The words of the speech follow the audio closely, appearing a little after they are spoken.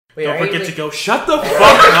Wait, Don't forget to go. Shut the fuck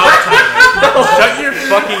up, Tyler. Shut your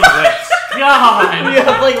fucking lips. God! You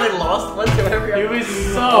have like lost ones or whatever. It was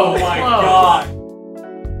so Oh my close. god.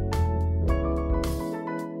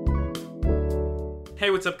 Hey,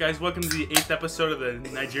 what's up, guys? Welcome to the 8th episode of the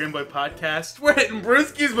Nigerian Boy Podcast. We're hitting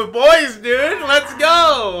brewskis with boys, dude. Let's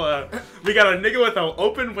go. We got a nigga with an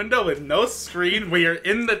open window with no screen. We are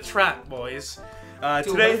in the trap, boys. Dude,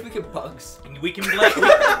 Today, what if we get bugs? We can blame.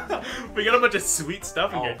 we got a bunch of sweet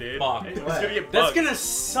stuff in Oh, here, dude. fuck. It's gonna get That's bugs. gonna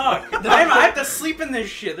suck. I have to sleep in this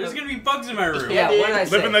shit. There's gonna be bugs in my room. Yeah, what did I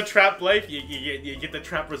say? Living the trap life, you get the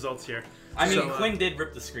trap results here. I mean, So, Quinn did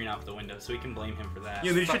rip the screen off the window, so we can blame him for that.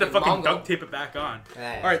 You know, you should have Fucking fucking Mongo. duct tape it back on.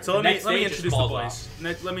 Hey. All right, so let me Next day it just introduce the falls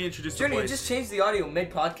boys. Let me introduce the Journey, you boys. just changed the audio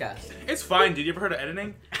mid-podcast. It's fine, dude. You ever heard of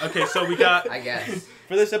editing? Okay, so we got I guess.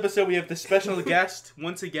 for this episode we have the special guest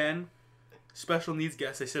once again. Special needs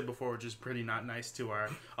guest. I said before, which is pretty not nice to our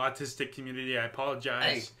autistic community. I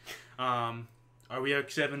apologize. We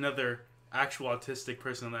actually have another actual autistic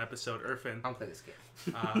person on the episode, Irfan. I don't play this game.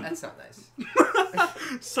 That's not nice.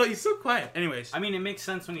 So he's so quiet. Anyways, I mean, it makes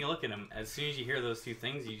sense when you look at him. As soon as you hear those two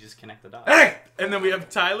things, you just connect the dots. hey! And then we have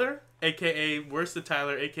Tyler, aka Worst of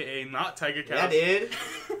Tyler, aka Not Tiger Yeah, Cows. dude.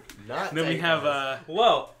 Not. And then we have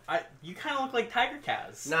Whoa, you kind of look like Tiger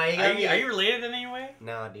Kaz. Nah, you are gotta you, be- are you related in any way?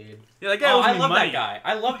 Nah, dude. yeah, that guy Oh, owes I me love money. that guy.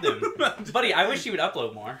 I loved him. Buddy, I wish he would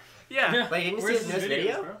upload more. Yeah. Wait, didn't you Where's see his his newest videos,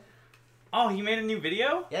 video? bro? Oh, he made a new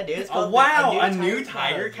video? Yeah, dude. It's Oh, called wow, a new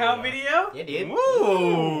Tiger Cow video? Yeah, dude.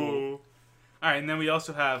 Woo! Alright, and then we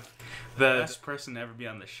also have the best person to ever be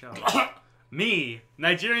on the show. Me,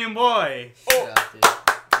 Nigerian boy. Shut up, dude.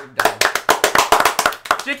 You're done.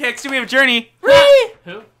 JKX, we have Journey.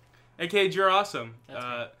 Who? AKA You're Awesome.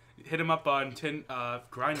 That's Hit him up on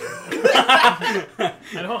Grindr. I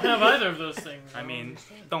don't have either of those things. I mean,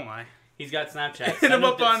 don't lie. He's got Snapchat. Hit Send him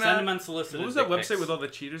up on, send him unsolicited. What was that dick website pics. with all the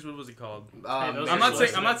cheaters? What was it called? those I'm are not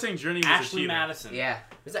saying solicited. Journey was a Ashley cheater. Madison. Yeah.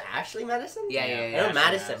 Was it Ashley Madison? Yeah, I know Ashley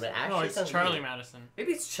Madison, but Madison. Ashley No, it's sounds Charlie weird. Madison.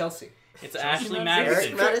 Maybe it's Chelsea. It's Chelsea Ashley Madison? Madison.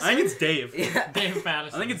 Eric Madison? I think it's Dave. Yeah. Dave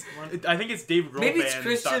Madison. I think it's Dave Grohl. Maybe it's Band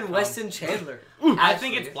Christian dot com. Weston Chandler. I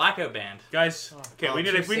think it's Blacko Band. Guys, okay, Oh, we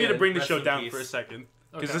need too to soon. bring the Rest show in down peace. for a second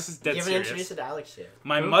because Okay. this is dead You haven't serious. introduced it to Alex yet.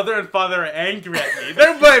 My Who? mother and father are angry at me.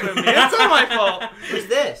 They're blaming me. It's all my fault. Who's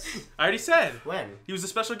this? I already said. When? He was a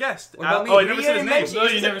special guest. What about me? Oh, I You never said his didn't name. mention- No, you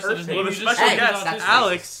just never said said his Irfan. name. Well, the You just special said guest, he's autistic.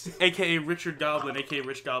 Alex, aka Richard Goblin, aka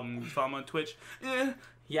Rich Goblin. Follow him on Twitch.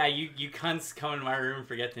 Yeah, you cunts come in my room and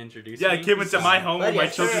forget to introduce Yeah, me. I came into my home with But my yeah,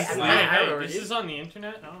 children's sure, name. I Hey, remember, this dude. is on the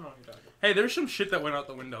internet? I don't know what you're talking about. Hey, there's some shit that went out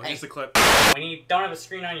the window. Hey. Here's the clip. When you don't have a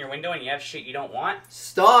screen on your window and you have shit you don't want,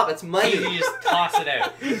 Stop, it's you money. just toss it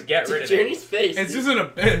out. You just get rid of it. Journey's face. It's just an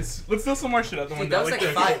abyss. Let's throw some more shit out the Dude, window. that was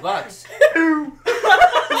like this.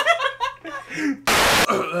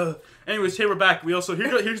 $5. Anyways, hey, we're back. We also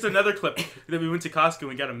here's another clip that we went to Costco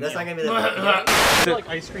and got a meal. That's not gonna be the I feel like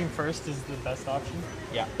ice cream first is the best option.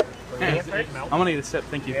 Yeah. Hey, Does it melt? I'm gonna eat a sip.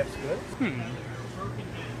 Thank you. That's good.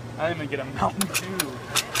 I didn't even get a Mountain Dew.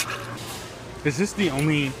 Is this the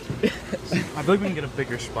only? I feel like we can get a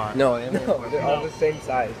bigger spot. No, they're all the same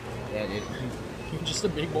size. Yeah, dude. You're just a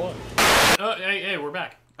big boy. Oh, hey, we're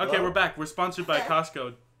back. Okay, we're back. We're sponsored by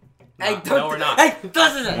Costco. Hey, No, don't. we're not. Hey,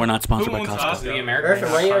 doesn't. We're not sponsored Who by owns Costco. Costco? The American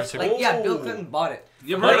Irfan, when you're Costco. like, yeah, Bill Clinton bought it.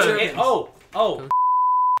 You ever But heard of it- oh,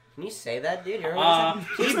 Can you say that, dude? You're Just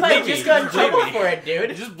He probably bleep me. just got in Just bleep trouble me. for it,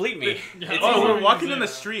 dude. just bleep me. Yeah. It's Oh, easy. we're walking in the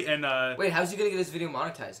street and Wait, how's he gonna get his video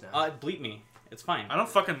monetized now? Bleep me. It's fine. I don't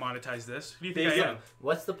fucking monetize this. Who do you think I am?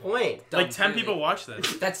 What's the point? Like 10 Clearly. people watch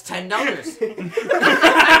this. That's $10.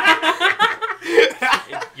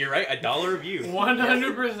 You're right. $1 a view.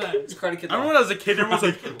 100%. It's Karate Kid. I remember when I was a kid, everyone was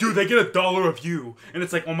like, dude, they get $1 of you. And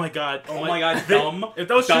it's like, oh my god. Oh my god, They- dumb. If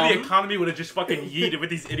that was true, the dumb. economy would have just fucking yeeted with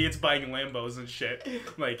these idiots buying Lambos and shit.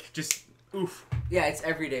 Like, just, oof. Yeah, it's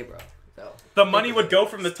every day, bro. So. The money would go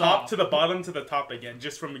from the top Stop. to the bottom to the top again,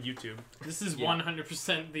 just from YouTube. This is Yeah.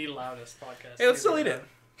 100% the loudest podcast. Hey, let's still we've eat ever it.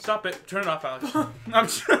 Stop it. Turn it off, Alex. I'm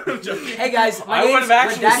joking. Hey guys, my I would name's have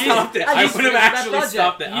actually Redacted. stopped it. I just would have finished that actually project.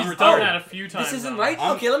 stopped it. done. I'm He's done retarded. that a few times. This isn't now. right?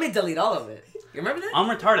 I'm- Okay, let me delete all of it. You remember that? I'm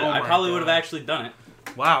retarded. Oh I my probably God. would have actually done it.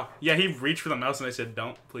 Wow. Yeah, he reached for the mouse and I said,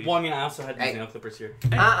 don't, please. Well, I mean, I also had these Hey. nail clippers here.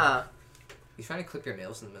 He's trying to clip your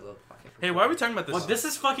nails in the middle of the fucking. Hey, why are we talking about this? Well, this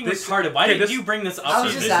is fucking This- retarded. Why okay, did this- you bring this I up?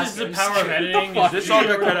 was See, just this asking. is the power of editing. fuck? This is all you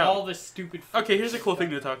got cut out. all this stupid. Okay, here's a cool thing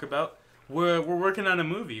to talk about. We're working on a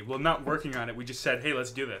movie. Well, not working on it. We just said, hey,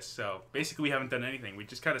 let's do this. So basically, we haven't done anything. We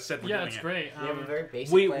just kind of said we're Yeah, doing it's it. great. We have a very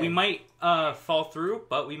basic We plan. might fall through,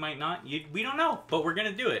 but we might not. We don't know, but we're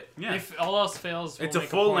gonna do it. Yeah. If all else fails, we'll It's a make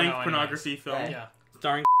full-length porno pornography film. Hey. anyways.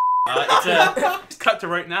 Starring. It's a. Cut to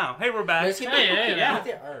right now. Hey, we're back. Let's keep Hey, it- hey, yeah. What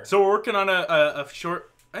they are. So we're working on a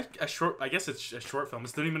short A short. I guess it's a short film.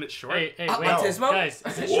 It's 30 minutes short. Hey, Oh, wait, Autismo? guys,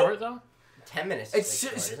 is it short though? 10 minutes. It's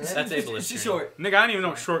like, just, short, isn't it? That's ableist it's stream. short. Nigga, I don't even know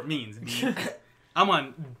what short means. Dude. I'm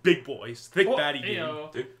on big boys, thick baddie game.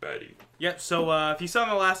 Ayo. Big baddie. Yep. So if you saw in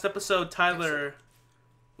the last episode, Tyler.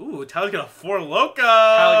 Ooh, Tyler's got a Four Loko.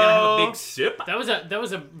 Tyler gonna have a big sip. That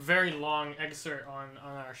was a very long excerpt on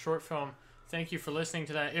our short film. Thank you for listening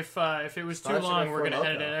to that. If it was too Sponsored long, by we're gonna Four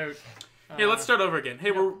edit Loko. it out. Hey, let's start over again.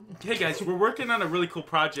 Hey, hey guys, we're working on a really cool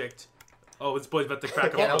project. Oh, this boy's about to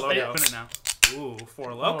crack Yeah, open the logo. yeah. Open it now. Ooh,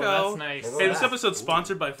 Four Oh, Loko. that's nice. Hey, this episode's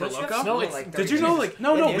sponsored by Four Don't you have Loko. some No, in, it's- like, Did 30 you know, like,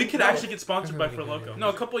 no, Yeah, no, dude, we could no. actually get sponsored by Four Loko. No,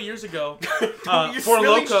 a couple years ago, You're Four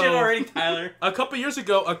spilling shit Loko. already, Tyler. A couple years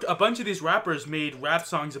ago, a bunch of these rappers made rap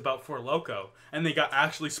songs about Four Loko, and they got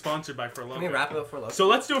actually sponsored by Four Can we Loko. wrap it up for Loko? So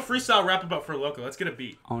let's do a freestyle rap about Four Loko. Let's get a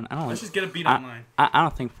beat. Oh, I don't. Let's just get a beat I- online. I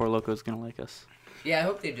don't think Four Loco's gonna like us. Yeah, I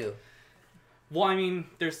hope they do. Well, I mean,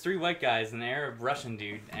 there's 3 white guys, an Arab Russian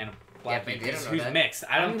dude, and a black but dude they don't know who's that. mixed.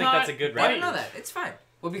 I don't I'm think not that's a good I rap. don't know that. It's fine.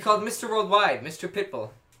 We'll be called Mr. Worldwide, Mr.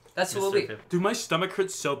 Pitbull. That's what we'll be. Dude, my stomach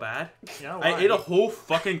hurts so bad. Yeah, I why? ate a whole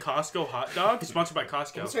fucking Costco hot dog, sponsored by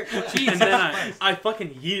Costco. Insert clip. And then I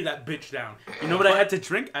fucking yeeted that bitch down. You know what I had to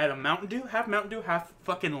drink? I had a Mountain Dew, half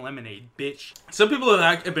fucking lemonade, bitch. Some people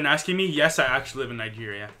have been asking me. Yes, I actually live in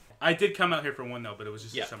Nigeria. I did come out here for one though, but it was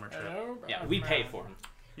just Yeah. a summer trip. Hello, Yeah, we pay for him.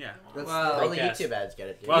 Yeah. That's, Well, all the yes. YouTube ads get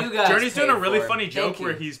it, dude. Well, You guys Journey's doing a paid really for it. funny joke Thank you.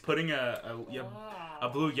 where he's putting a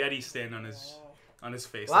blue Yeti stand on his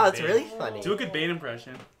face. Wow, like that's Bane. really funny. Do a good Bane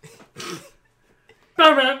impression.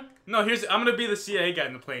 Batman. No, I'm gonna be the CIA guy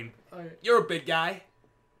in the plane. You're a big guy.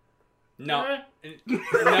 No.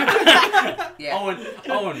 Yeah.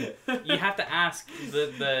 Owen, you have to ask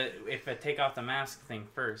the if I take off the mask thing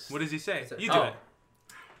first. What does he say? What's it? You do Oh. it.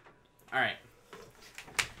 All right.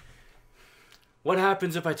 What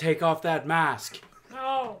happens if I take off that mask?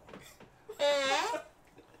 No.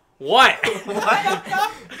 What?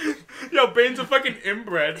 Yo, Bane's a fucking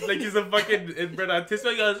inbred. Like he's a fucking inbred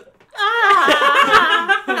autistic. He goes,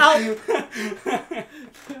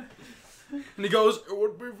 and he goes, it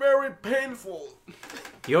would be very painful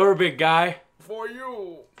You're a big guy. for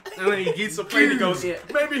you. And then he gets the plane. He goes, Yeah.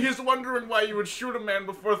 maybe he's wondering why you would shoot a man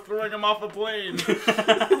before throwing him off a plane.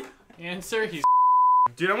 Answer, he's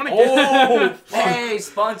Dude, I want to get. Oh. Hey,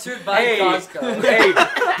 sponsored by Hey. Costco. Hey,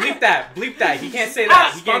 bleep that. Bleep that. He can't say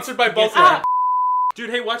that. He can't- Sponsored by he can't both say of that. them. Dude,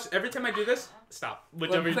 hey, watch. Every time I do this, stop.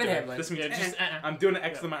 Whichever you quit do. handling. This means Yeah, just, I'm doing an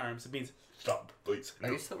X with my arms. It means stop, please.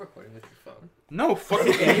 Are you still recording with your phone? No,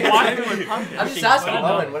 fucking idiot. Why? I'm just asking.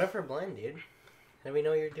 Owen, what if we're blind, dude? How do we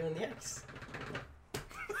know you're doing the X?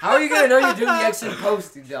 How are you gonna know you're doing the X in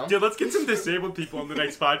post, you dumb? Dude, let's get some disabled people on the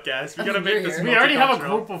next podcast. We gotta I mean, make you're this. here. We already have a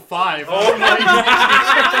multicultural. group of 5.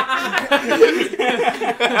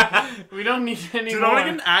 We don't need any Dude, more. I want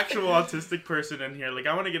to get an actual autistic person in here. Like,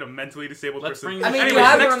 I want to get a mentally disabled Let's person. bring I mean, Anyways, you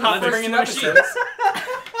have next her on the topic. first Bring in two the machine. episodes.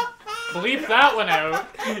 Bleep that one out.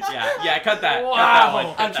 Yeah, cut that. Cut Wow. that one.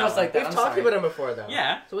 I'm Cut that just one. like that. We've I'm talked sorry. about him before, though.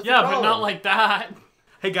 Yeah. So what's Yeah, the but problem? not like that.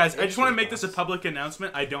 Hey guys, I just want to make this a public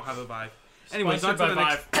announcement. I don't have a vibe. Anyways, on Sponsored to the by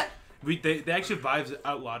next. They actually Vive's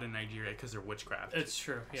outlawed in Nigeria because they're witchcraft. It's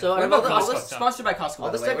true. Yeah. So What all about the, all all this? this, Sponsored by Costco. all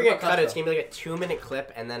by this the way. stuff What you're gonna about cut, it's Costco? gonna be like a 2-minute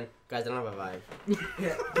clip, and then, guys, I don't have a vibe.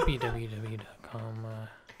 www.com.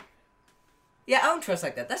 Yeah, I don't trust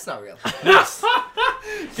like that. That's not real.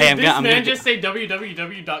 Hey, I'm Did this gonna man just say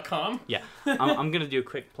www.com? Yeah, I'm gonna do a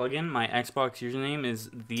quick plug-in. My Xbox username is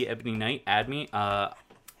the Ebony Knight. Add me.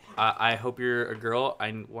 I hope you're a girl.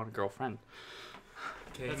 I want a girlfriend.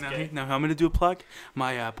 Okay, That's now, gay. now I'm gonna do a plug.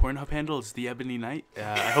 My Pornhub handle is the Ebony Knight.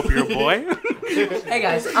 I hope you're a boy. Hey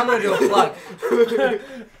guys, I'm gonna do a plug.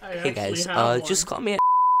 I Hey guys, actually have just one. call me.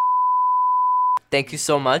 Thank you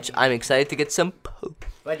so much. I'm excited to get some poop.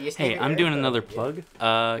 What, do you Hey, stick I'm it doing in? another Yeah. plug.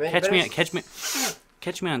 Right,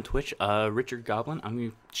 Catch me on Twitch. Richard Goblin. I'm gonna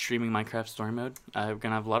be streaming Minecraft Story Mode. We're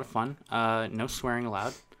gonna have a lot of fun. No swearing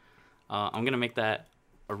allowed. I'm gonna make that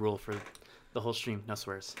a rule for the whole stream. No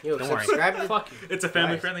swears. Yo, Don't worry. subscribe to Fuck you. It's a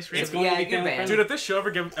family-friendly stream. It's going to be good man. Dude, if this show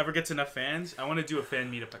ever gets enough fans, I want to do a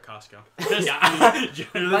fan meetup at Costco.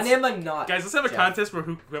 My name is not. Guys, let's have a Jeff. contest where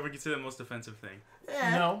whoever gets to the most offensive thing.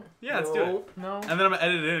 No. Yeah, let's do it. No. And then I'm gonna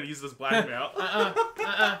edit it in and use this blackmail.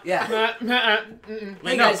 Yeah. Mm-mm.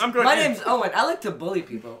 Wait, Hey no, guys, I'm going my in. name's Owen. I like to bully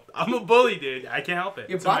people. I'm a bully, dude. I can't help it.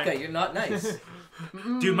 You're It's in my- baka. You're not nice.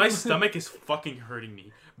 Dude, my stomach is fucking hurting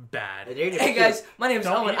me I bad. dare you to Hey puke. guys, my name's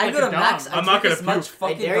Don't Owen. eat I like go a to Max. dom. I I'm not drink as gonna much puke.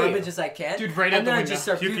 fucking dare you. garbage as I can. Dude, right out and the then I window. just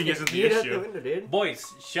start Puking puking. isn't the Eat out the issue. window, dude.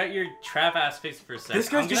 Boys, shut your trap ass face for a second. This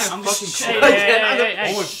guy's just I'm fucking Hey, shit.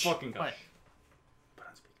 hey. Owen fucking go. What?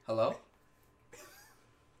 Hello?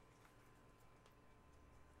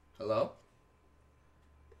 Hello?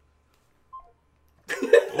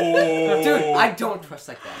 Oh. Dude, I don't trust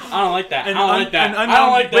like that. I don't like that. And I don't like that. and I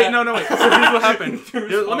don't like that. Wait, no, wait. So here's what happened.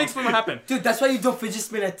 Let me explain what happened. Dude, that's why you don't fidget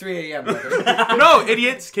spin at 3 a.m., brother. No,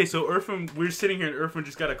 idiots. Okay, so Irfan, we're sitting here and Irfan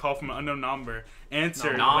just got a call from an unknown number.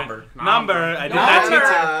 Answered. Number. Number. I did that Number.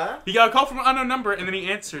 answer. He got a call from an unknown number and then he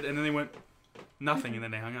answered and then they went nothing and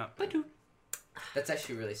then they hung up. That's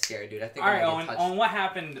actually really scary, dude. I think All I'm right, gonna Owen. get touched. Owen, what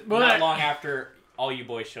happened Well, not I- long after all you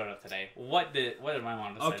boys showed up today? What did my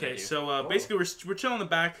mom decide Okay, to do? so basically we're chilling in the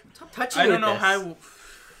back. Stop touching I don't with know this.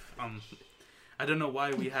 how. I don't know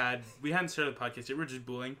why we hadn't started the podcast yet. We were just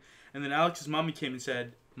bullying, and then Alex's mommy came and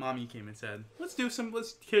said, let's hear some.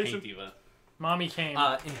 Paint Diva. Mommy came.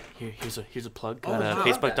 Here's a plug. Oh, Go to wow.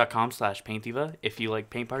 facebook.com/paintdiva. If you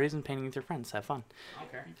like paint parties and painting with your friends, have fun.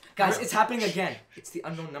 Okay. Guys, it's happening again. It's the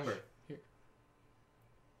unknown number.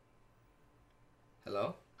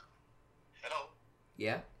 Hello? Hello.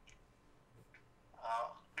 Yeah?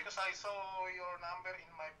 Because I saw your number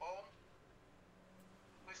in my phone.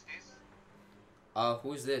 Who is this?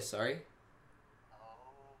 Who's this? Sorry?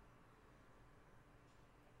 Oh.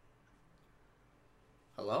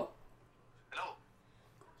 Hello? Hello.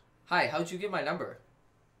 Hi, how'd you get my number?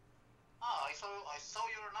 I saw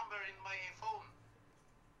your number in my phone.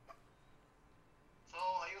 So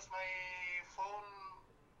I use my phone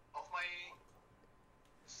of my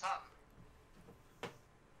son.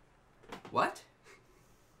 What?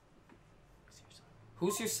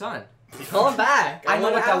 Who's your son? Call him back. I know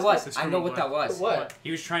wanna what that ask was. This I know what that was. What?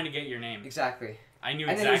 He was trying to get your name. Exactly. I knew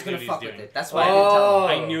And then he was exactly gonna what he fuck was with doing. it. That's why I didn't tell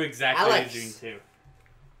him. I knew exactly what he was Alex. doing too.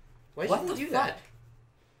 Why What did the you do fuck? that?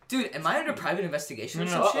 Dude, am I under private investigation or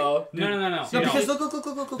No, some no. shit? Uh-oh. No. No, because look.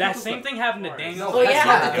 That look, same look. thing happened to Daniel. No, Oh, that's yeah,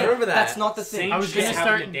 not I the thing. remember that. That's not the thing. Same I was shit gonna happened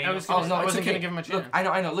start. to Daniel. I was Oh gonna. no, I it's wasn't okay. gonna give him a chance. Look,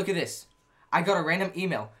 I know. Look at this. I got a random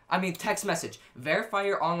text message. Verify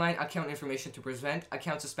your online account information to prevent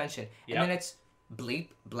account suspension. Yep. And then it's bleep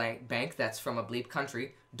blank bank. That's from a bleep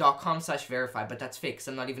country. .com/verify, but that's fake. 'Cause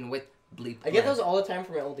I'm not even with bleep. I get blank. those all the time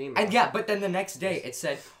from my old email. And yeah, but then the next day it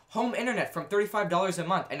said home internet from $35 a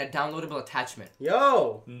month and a downloadable attachment.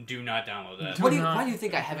 Yo. Do not download that. What do you? not. Why do you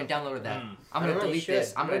think I haven't downloaded that? Mm. I'm I gonna don't know, delete you should.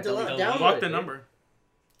 this. I'm gonna delete. delete. Download Block it, the dude. number.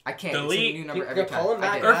 I can't. Delete. It's a new number Keep- every call time. him I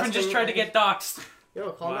back. did. Ask Irfan just him- tried to get doxxed.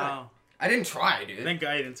 Yo, call him back. Wow. I didn't try, dude. Thank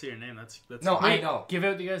God I didn't see your name. That's No, I Wait, know. give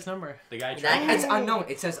out the guy's number. The guy That tried. It's unknown.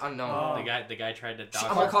 It says unknown. Oh. The guy tried to I'm dox.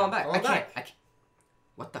 gonna call him back. Call I him can't. I can't.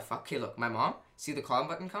 What the fuck? Okay, look. My mom. See the call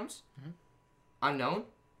button comes? Unknown.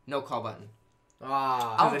 No call button. I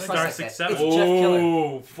Ah. don't they trust star like that. 6-7? It's Jeff Killer.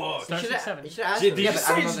 Oh fuck! Star You 6-7. should ask Did him. you Yeah, but I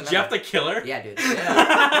don't say know it's the Jeff the number. Killer? Yeah, dude.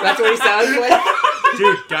 That's what he sounds like.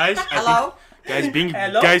 Dude, guys. Hello?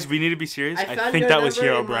 Hello? Guys, we need to be serious. I I found think your that was number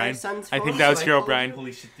Hero in my Brian. son's I think phone, that was so I Hero called Brian. you.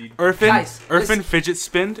 Holy shit, dude. Irfan Guys, listen. fidget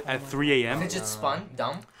spinned at 3 a.m. Fidget spun.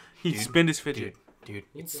 Dumb. He spinned his fidget. Dude,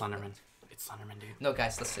 it's Slenderman. It's Slenderman, dude. No,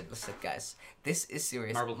 guys, listen, guys. This is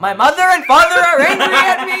serious. Marble My Mario. mother and father are angry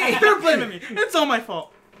at me. They're blaming me. It's all my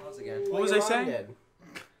fault. Pause again. What was your I mom saying? did.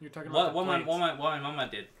 You're talking about What the my plates. mama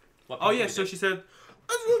did. What Oh yeah, Pinky so did. she said,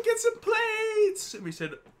 "Let's go get some plates." And we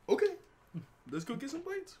said, "Okay, let's go get some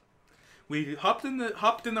plates." We hopped in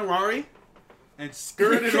the Rari and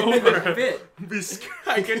skirted over. Fit.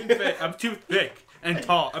 I couldn't fit. I'm too thick and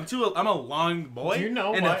tall. I'm a long boy. Do you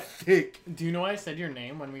know and what? a thick. Do you know why I said your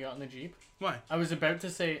name when we got in the Jeep? Why? I was about to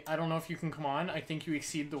say, I don't know if you can come on. I think you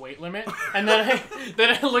exceed the weight limit. And then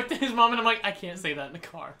I looked at his mom and I'm like, I can't say that in the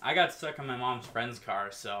car. I got stuck in my mom's friend's car,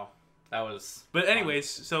 so that was. But anyways,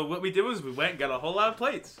 so what we did was we went and got a whole lot of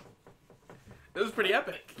plates. It was pretty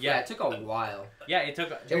epic. Yeah, Yeah, it took a while. yeah. It took.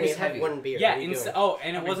 It was Only had heavy. one beer. Yeah, What are you doing? and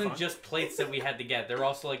it Having wasn't fun. just plates that we had to get. There were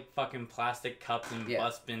also like fucking plastic cups and Yeah.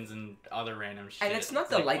 bus bins and other random shit. And it's not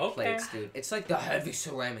the like, light okay. plates, dude. It's like the heavy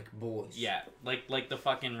ceramic boys. Yeah, like the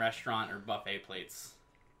fucking restaurant or buffet plates.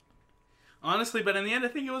 Honestly, but in the end, I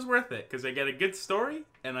think it was worth it because I got a good story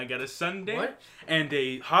and I got a sundae What? and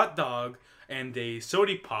a hot dog and a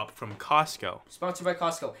soda pop from Costco. Sponsored by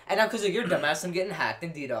Costco. And now because of your dumbass, I'm getting hacked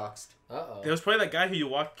and DDoXed. Uh-oh. There was probably that guy who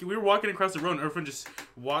we were walking across the road and Irfan just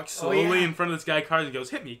walked slowly yeah. in front of this guy's car and goes,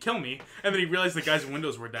 "Hit me, kill me." And then he realized the guy's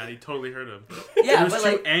windows were down. He totally heard him. Yeah, There was but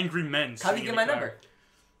two like, angry men. how do sitting you in get my the car. number?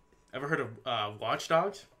 Ever heard of Watch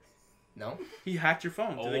Dogs? No? He hacked your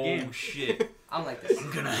phone to the game. shit! I don't like this.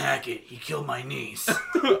 I'm gonna hack it. He killed my niece.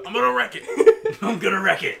 I'm gonna wreck it. I'm gonna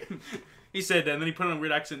wreck it. He said that, and then he put on a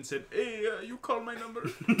weird accent and said, "Hey, you called my number."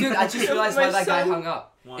 Dude, I just realized My why that guy son. hung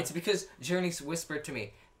up. Why? It's because Journey whispered to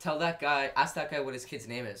me, ask that guy what his kid's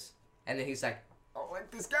name is. And then he's like, oh, like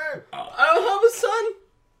this guy. I don't have a son.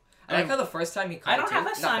 I like how the first time he called I don't too,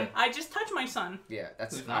 have a son. nothing. I just touched my son. Yeah,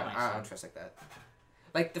 that's Who's not my I son. don't trust like that.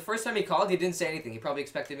 Like the first time he called, he didn't say anything. He probably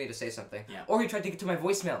expected me to say something. Yeah. Or he tried to get to my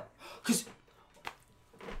voicemail. Cause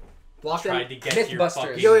Block them. tried to get to your Mythbusters.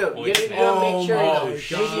 fucking Yo, you gotta voicemail. make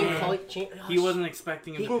sure Oh he my can God. call He wasn't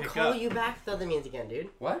expecting him He to can pick call up. you back the other means again, dude.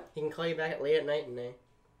 What? He can call you back at late at night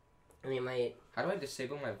and he might. How do I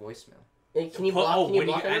disable my voicemail? Can you block? Can you when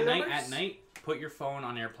block at other night? numbers? At night, put your phone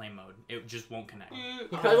on airplane mode. It just won't connect. He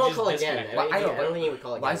probably won't Just call again. disconnect. Well, I don't think he would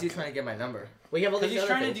call again. Why is he trying to get my number? We have all Because these he's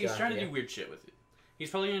other trying to things do, he's going trying to on, do weird shit with it. He's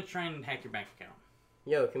probably gonna try and hack your bank account.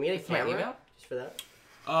 Yo, can we get a With my camera email? just for that?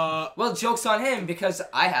 Well, joke's on him because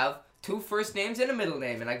I have 2 first names and a middle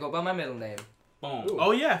name, and I go by my middle name. Boom. Ooh.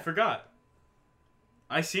 Oh yeah, I forgot.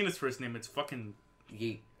 I seen his first name. It's fucking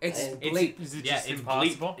Yeet. It's And bleep. Is it Yeah, just it's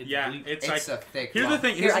impossible? Bleep. It's yeah. bleep. It's It's like a thick. here's the one.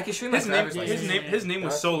 thing. Here, I can show you my driver's license. His name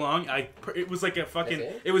was so long. It was like a fucking.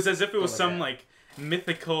 That's it? It was as if it was Don't some look like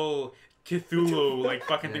mythical Cthulhu like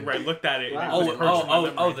fucking thing where I looked at it. And Wow. it was perched in my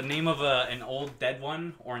memory. The name of an old dead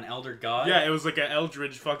one or an elder god? Yeah, it was like an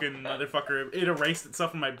eldritch fucking motherfucker. It erased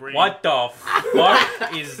itself from my brain. What the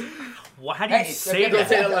fuck is... How do you Hey, say don't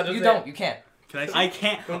say it that? out loud, You don't don't. say You can't. Can I? I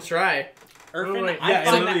can't. Don't try. Irfan, wait. I Yeah, it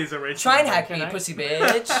find literally that... is erased. Try and from my hack brain. me, Can I? pussy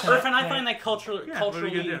bitch. Irfan, I find that Yeah, what are you culturally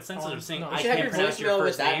gonna do? insensitive saying No, I you should have can't your pronounce your voicemail with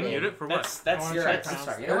first that name. name. Mute it for what? That's You're right. I'm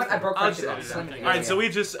sorry. You know what? I broke I'll my shit say off. it. So let me- Alright, so we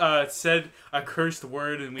just said a cursed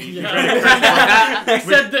word and we Yeah. read a cursed word.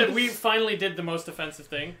 We said that we finally did the most offensive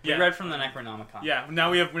thing. We Yeah. read from the Necronomicon. Yeah,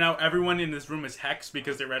 now everyone in this room is Hex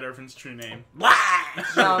because they read Irfan's true name.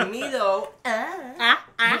 Now, me though. I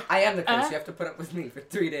am the curse. You have to put up with me for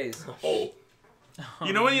 3 days.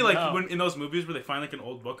 You know when you like no. when in those movies where they find like an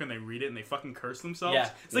old book and they read it and they fucking curse themselves? Yeah.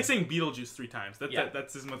 It's like saying Beetlejuice 3 times. Yeah.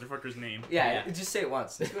 That's this motherfucker's name. Yeah, Yeah. just say it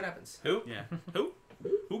once. Let's see what happens. Who? Yeah. Who?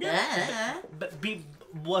 Who again?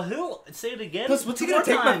 Who? Say it again. Plus, what's he gonna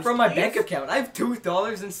take from my bank account? I have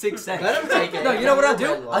 $2.06. Let him take it. No, you know what I'll do?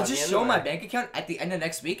 Red I'll line, just the show other my way. bank account at the end of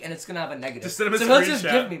next week, and it's gonna have a negative. Just send him a so he'll just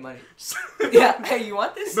screenshot. give me money. Yeah, hey, you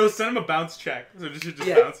want this? No, send him a bounce check. So it just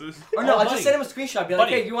Yeah. bounces. Or no, Oh, I'll buddy. just send him a screenshot. Be like,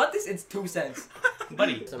 Buddy. hey, you want this? It's 2 cents.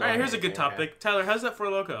 Buddy. Alright, here's a good topic. Tyler, how's that for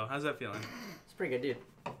Loco? How's that feeling? It's pretty good, dude.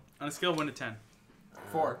 On a scale of 1 to 10.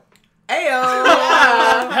 4. Ayo!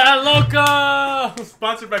 Hello,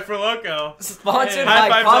 Sponsored by For Loco. Sponsored High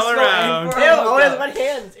by fives all Costco around. and Ew, oh, Four that's Loko. my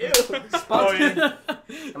hands. Ew.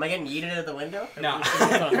 Sponsored. Am I getting yeeted at the window? No.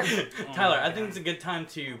 Oh Tyler, my I think it's a good time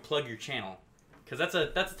to plug your channel. Because that's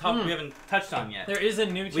a topic we haven't touched on yet. There is a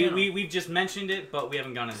new channel. We've just mentioned it, but we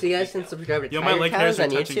haven't gone into So you guys can detail. subscribe to Yo, my Tiger leg Cows hairs are on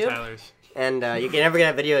touching YouTube, Tyler's. and you can never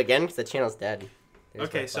get a video again because the channel's dead. There's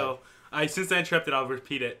Okay, my so plug. since I interrupted, I'll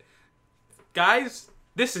repeat it. Guys,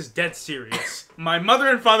 this is dead serious. My mother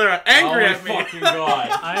and father are angry Oh at me. my fucking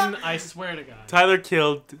god. I swear to God. Tyler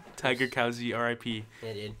killed Tiger Cowsy, R.I.P.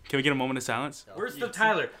 Yeah, dude. Can we get a moment of silence? Worst of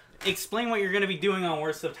Tyler. Explain what you're gonna be doing on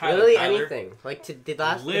Worst of Tyler. Literally Tyler. anything. Like the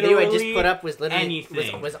last video I just Literally put up was literally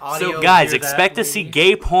anything. was audio. So, guys, hear that, expect to see maybe.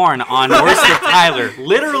 gay porn on Worst of Tyler.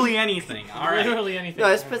 Literally anything. All right. Literally anything. No,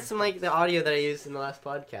 I just put some like the audio that I used in the last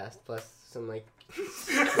podcast plus some like.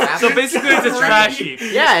 So basically, it's a trash heap.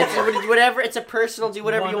 Yeah, it's whatever. It's a personal do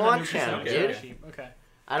whatever you want 100% channel, okay. dude. cheap. Okay.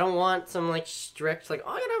 I don't want some like strict like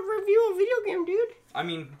I gotta review a video game, dude. I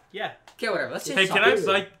mean, yeah. Okay, whatever. Let's Hey, change can I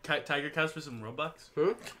topic. buy Tiger Cows for some Robux?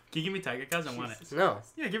 Hmm? Can you give me Tiger Cows? I want it. No,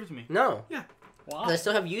 Yeah, give it to me. no. Wow. 'Cause I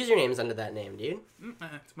still have usernames under that name, dude.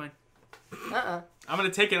 It's mine. Uh-uh. I'm gonna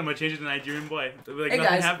take it. I'm gonna change it to Nigerian boy. Like, Hey nothing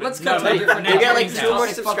guys, happened. let's No, cut to a you- different you get, like, topic. 2 more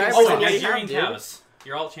Fucking subscribers suck. than you Nigerian have, dude. House.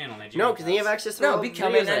 Your alt channel, Nigerian No, because then you have House. access to No, all the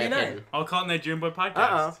become videos that I 99. can. I'll call it Nigerian boy podcast.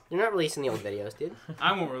 Uh-uh. You're not releasing the old videos, dude.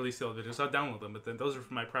 I won't release the old videos. I'll download them, but then those are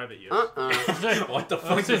for my private use. Uh-uh. What the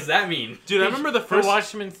fuck does that mean? Dude, I remember the Go first.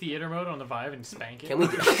 watch him in theater mode on the Vive and spank it. Can we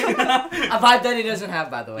do A vibe that he doesn't have,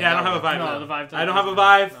 by the way. Yeah, I don't have a Vive. No, now. the Vive. I don't have a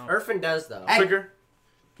Vive. No. Irfan does though. Hey. Trigger.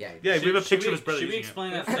 Yeah. Yeah, we have a picture of his brother Should we using it.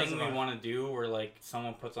 explain that That's thing a we Vive. want to do where, like,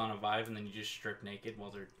 someone puts on a Vive and then you just strip naked while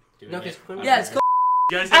they're doing No, it? 'cause Quinn- Yeah, it's called.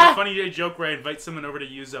 You guys have a funny joke where I invite someone over to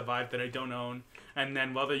use a Vive that I don't own, and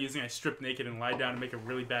then while they're using it, I strip naked and lie down and make a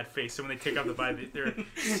really bad face. So when they take out the Vive,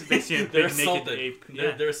 they see a They're big naked assaulted. ape.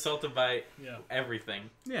 They're assaulted by Yeah. everything.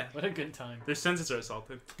 Yeah. What a good time. Their senses are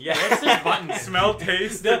assaulted. Yeah. What's this button? Smell,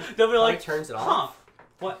 taste. They'll be Like like, turns it huh, off.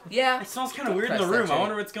 what? Yeah. It smells kind of Don't weird in the press that, room. I Jay.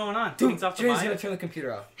 wonder what's going on. Dude, Takes off the Jerry's gonna Vive. turn the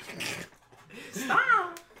computer off.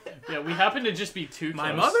 Yeah, we happen to just be too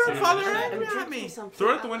My close mother to and father it. are I'm angry at drinking me. something.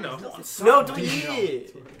 Throw it out the window. No, don't eat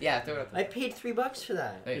it. Yeah, throw it up. I paid $3 for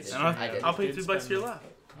that. Wait, It's I did. I'll pay Did you $3 for your spend love.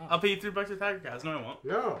 I'll pay you $3 for Tiger Cows. No, I won't.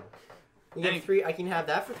 No. You Any- get 3. I can have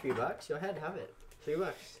that for $3. Go ahead, have it.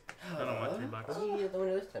 $3. I don't want $3. What did you eat at the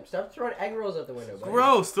window this time? Stop throwing egg rolls out the window, buddy.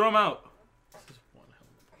 Gross. Throw them out.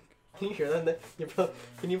 Can you hear that?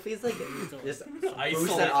 Can you please like just boost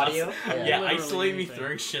Isolate that audio? us. Yeah. Yeah, Literally isolate me anything.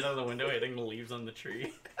 throwing shit out the window, hitting the leaves on the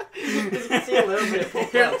tree. Just can see a little bit of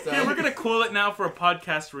poked out, so. Yeah, we're gonna cool it now for a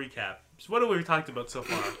podcast recap. So what have we talked about so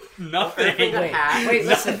far? Nothing. Wait,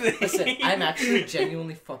 listen, Nothing. listen. I'm actually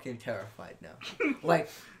genuinely fucking terrified now. Like,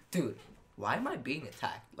 dude, why am I being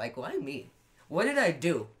attacked? Like, why me? What did I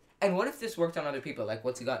do? And what if this worked on other people? Like,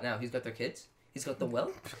 what's he got now? He's got their kids? He's got the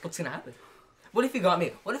will? What's gonna happen? What if he got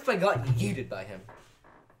me? What if I got yeeted by him?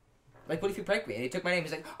 Like, what if he pranked me and he took my name?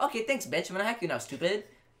 He's like, okay, thanks, bitch. I'm gonna hack you now, stupid.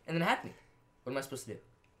 And then hack me. What am I supposed to do?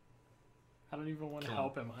 I don't even want to Kill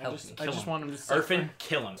help him. I Help just me. I Kill just him. want him to Irfin,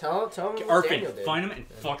 kill him. Tell him what Daniel Irfin, did. find him and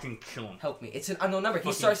fucking kill him. Help me. It's an unknown number. He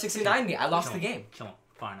Fucking started 69 me. I lost Kill the him. game. Kill him.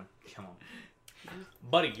 Find him. Kill him.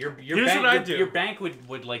 Buddy, your Here's bank, what I your, do. your bank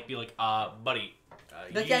would like be like, buddy.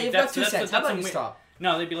 Like, yeah, you've got 2 cents. How that's about some you weird- stop?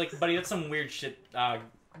 No, they'd be like, buddy, that's some weird shit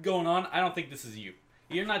going on. I don't think this is you.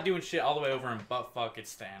 You're not doing shit all the way over in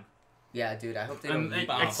buttfuckistan. Yeah, dude, I hope they don't...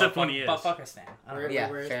 Except when he is. Buttfuckistan. I don't know. Yeah,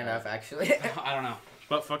 Where is fair that? enough, actually. I don't know.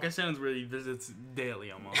 But fuck, I sounds where he visits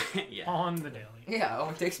daily almost. Yeah. on the daily. yeah, oh,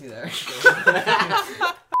 it takes me there.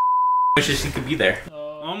 Wishes he could be there.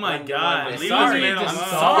 Oh my I'm god, I'm leave sorry, this man I'm alone.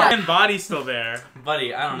 sorry. And body's still there.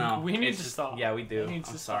 Buddy, I don't know. We need It's to just- stop. Yeah, we do. We need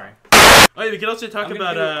I'm to sorry. Oh yeah, we could also talk I'm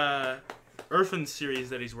about gonna Irfin's series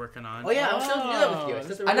that he's working on. Oh yeah, I'm still do that with you. I still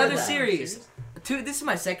have to record Another that. series. This is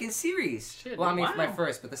my second series. Shit, Well, I mean, wow. my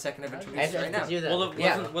first, but the second I've I introduced have right to now. do that. Well,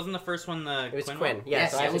 Yeah. wasn't the first one the It was Quinn Quinn. one? Yeah,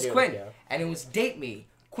 Yes, so I it have was to do Quinn. Yeah. And it was Date Me.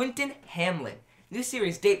 Quentin Hamlin. New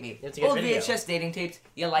series, Date Me. It's a good Old video. VHS dating tapes.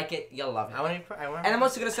 You like it, you love it. I want to. And I'm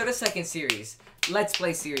also gonna start a second series. Let's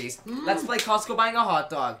Play series. Let's play Costco buying a hot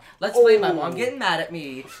dog. Let's play my mom getting mad at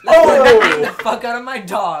me. Let's play me beating the fuck out of my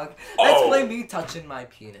dog. Let's play me touching my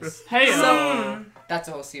penis. Hey, So that's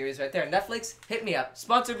a whole series right there. Netflix, hit me up.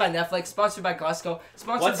 Sponsored by Netflix. Sponsored by Costco.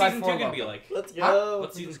 Sponsored What's by season 2 Four gonna be Loko. like? Let's Huh? go.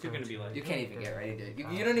 What's season 2 gonna be like? You can't even get ready, dude.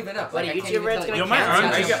 You don't even know. Buddy, I can't YouTube even Red's tell you. gonna Yo, my cancel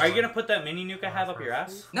arms- us. Are you gonna put that mini nuke I have up your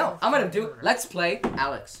ass? No, I'm gonna do Let's Play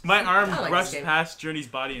Alex. My arm I like this brushed game. past Journey's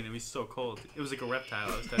body and it was so cold. It was like a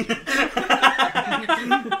reptile I was touching.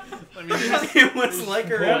 I mean, It was like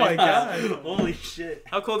a Oh my reptile. God. Holy shit.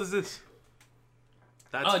 How cold is this?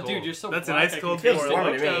 That's Oh, cold. dude, you're so That's an black, ice I cold can Feels feel Four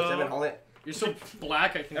warm to me. 'cause I've been Loko. holding it. you're so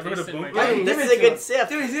black. I can Ever taste go it to in my Boom? mouth. Give This it is a to good him. sip.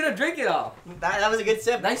 Dude, he's gonna drink it all. That was a good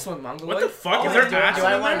sip. Nice one, Mongoloid. What the fuck? Oh, Is there do acid Do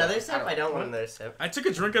I in want there? another sip? I don't want another sip. I took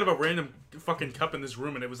a drink out of a random fucking cup in this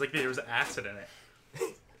room and it was like there was acid in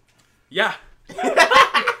it. Yeah.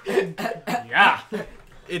 Yeah.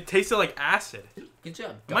 It tasted like acid. Good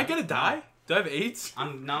job. Am I gonna die? Do I have AIDS?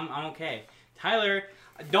 I'm okay. Tyler,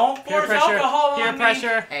 don't Peer force pressure. alcohol Peer on me.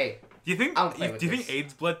 pressure. Hey, Do you think? I'll play with Do you think this.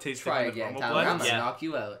 AIDS blood tastes try different than again, normal Tyler. I'm blood? gonna Yeah. knock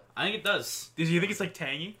you out. I think it does. Do you think it's like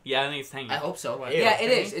tangy? Yeah, I think it's tangy. I hope so. Ew. Yeah,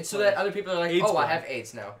 it is. It's so that other people are like, AIDS oh, I blood. have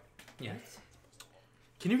AIDS now. Yeah.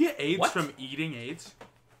 Can you get AIDS What? from eating AIDS?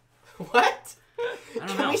 What? I don't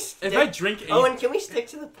Can know. we If stick? I drink AIDS. Owen, can we stick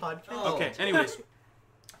to the podcast? Oh. Okay. Anyways,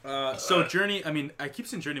 so Journey. I mean, I keep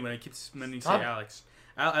saying Journey when I keep meaning to say Huh? Alex.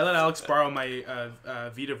 I let Alex borrow my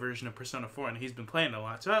Vita version of Persona 4, and he's been playing it a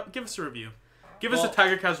lot. So give us a review. Give us a Well-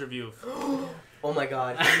 Tiger Cows review. Oh my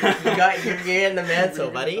god. You're getting the mantle,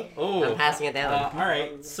 buddy. Oh. I'm passing it down. All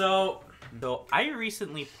right. So I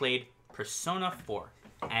recently played Persona 4,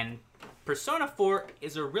 and Persona 4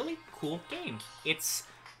 is a really cool game. It's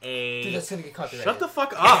Dude, a that's gonna get copyrighted. Shut the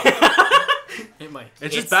fuck up. It might.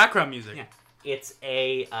 It's just It's- background music. Yeah. It's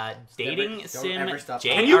a dating Don't sim. ever stop.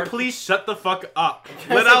 Can you JRPG. please shut the fuck up?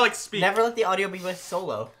 Let Alex speak. Never let the audio be my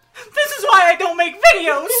solo. This is why I don't make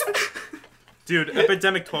videos. Dude,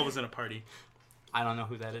 Epidemic 12 is in a party. I don't know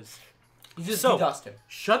who that is. You just So- dust him.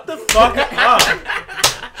 Shut the fuck up.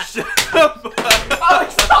 Shut the fuck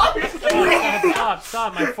up.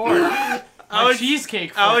 Stop, my fork. My Alex,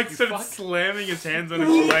 cheesecake fork, Alex you started fuck. slamming his hands on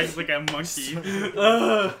his legs like a monkey.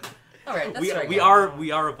 Ugh. All right, that's We, right.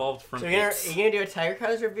 we are evolved from So you're apes. gonna do a Tiger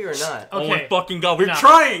Cows review or not? Oh Okay. my fucking god, we're No.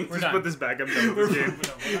 trying! We're Just done. put this back. I'm done with this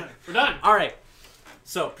game. We're done. Alright.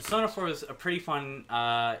 So, Persona 4 is a pretty fun,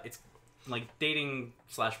 it's like dating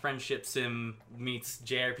 / friendship sim meets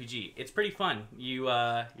JRPG. It's pretty fun. You're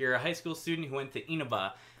a high school student who went to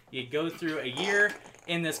Inaba. You go through a year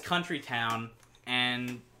in this country town,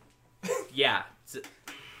 and yeah.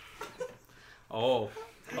 Oh,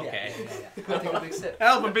 okay. I'll take a big sip.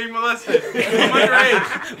 Help, I'm being molested. I'm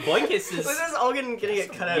underage. Boy kisses. This is all gonna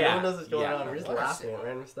get cut out. Yeah, No one knows what's going yeah. on. We're just Of course. laughing at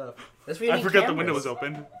random stuff. That's why I you need forgot the cameras. window was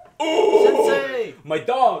open. Sensei! My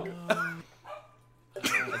dog. I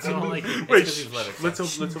don't like it. Wait, 'cause he's little. let's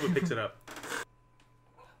hope it picks it up.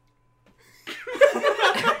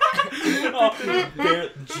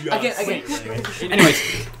 Again. Again.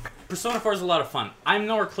 Anyways, Persona 4 is a lot of fun. I'm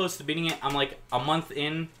nowhere close to beating it. I'm like a month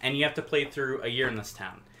in, and you have to play through a year in this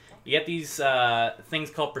town. You get these things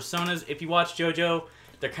called personas. If you watch JoJo,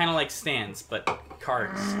 they're kind of like stands, but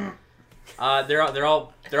cards. They're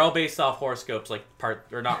all based off horoscopes, like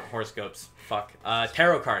not horoscopes.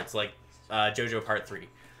 Tarot cards, like JoJo Part 3.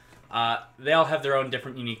 They all have their own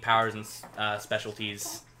different unique powers and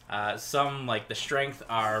specialties. Some, like the strength,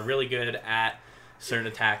 are really good at certain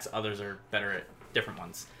attacks. Others are better at different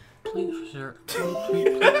ones. Please, sir.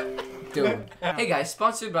 Dude. Hey guys,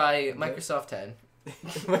 sponsored by Microsoft 10.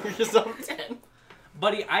 Microsoft 10.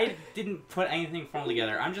 Buddy, I didn't put anything from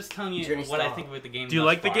together. I'm just telling you Journey what I Star. think about the game. Do you thus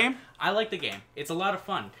like the far. game? I like the game. It's a lot of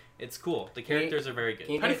fun. It's cool. The characters are very good.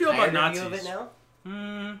 Can you How do do you a feel about tired review of Nazis? it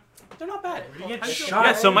now? They're not bad. You get How do you feel- shot.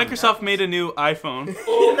 Yeah, so Microsoft made a new iPhone.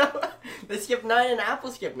 They skipped 9 and Apple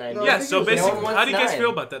skipped 9. No, Yeah, I think so it was- basically, no one wants how do you guys 9. feel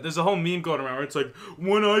about that? There's a whole meme going around where it's like,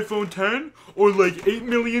 one iPhone 10 or like 8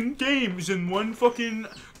 million games and one fucking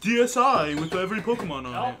DSi with every Pokemon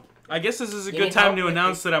on it. I guess this is a You good need time help to with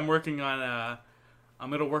announce that I'm working on I'm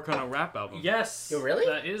gonna work on a rap album. Yes. You really?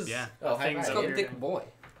 That is. Yeah. Oh, a thing high It's five. that called you're Dick gonna- Boy.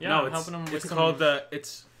 Yeah, no, I'm helping him with it's some- called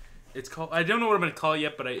it's called I don't know what I'm gonna call it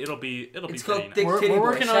yet, but it'll be It's pretty called nice. Dick We're Titty Boy.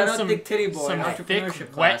 working Shout on out some Dick Titty Boy in thick,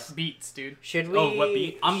 entrepreneurship class. wet beats, dude. Should we? Oh, what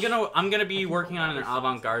beat? I'm gonna be working on an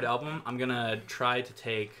avant-garde album. I'm gonna try to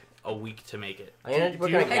take a week to make it. I'm gonna work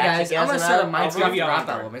on a Hey guys, I'm gonna Gadget start a Gasm I'll Minecraft give you rap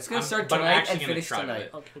a album. It's gonna I'm- start but I'm tonight actually and gonna finish try with tonight.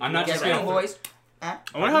 it. I'm not Get just ready, gonna. boys. I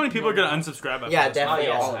wonder how many people are gonna unsubscribe after Yeah, this. definitely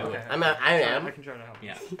yes, all I of will. them. I I am. can try to help.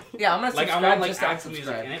 Yeah. Yeah, I'm gonna Like I subscribe want like just to actual music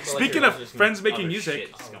in unsubscribe. it. But, Speaking like, of there's just friends making other music-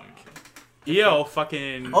 shit just going. EO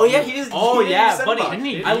fucking. Oh yeah, he just. Oh he did yeah, your buddy. sandbox. Didn't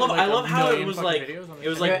he? I love Like I a love how it million was fucking like videos on it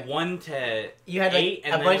was Yeah. like 1 to You had like 8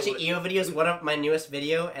 and a then bunch it of was- EO videos. One of my newest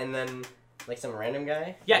video, and then like some random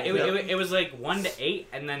guy. Yeah, it was like 1 to 8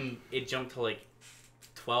 and then it jumped to like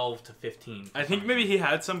 12 to 15. I think maybe he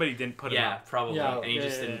had somebody didn't put it Yeah, up. probably. Yeah, and he yeah,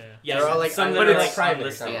 just yeah, didn't. yeah. Yeah, They're all, like, some but that are it's like private or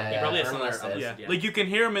unlisted. something. Yeah, He yeah, probably has they're some that are unlisted. Yeah, unlisted. like you can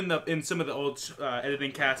hear him in some of the old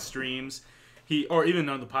Editing Cast streams. Or even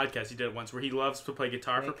on the podcast, he did it once where he loves to play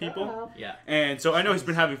guitar for people. Yeah. And so I know he's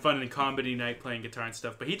been having fun in comedy night playing guitar and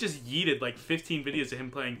stuff, but he just yeeted like 15 videos of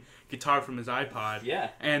him playing guitar from his iPod.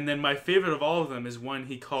 Yeah. And then my favorite of all of them is one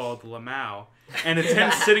he called Lamau. And it's him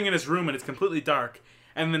sitting in his room and it's completely dark.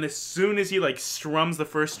 And then as soon as he like strums the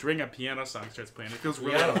first string, a piano song starts playing. It feels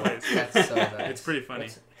really nice. That's so nice. It's pretty funny.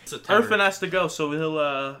 September. Earthman has to go, so he'll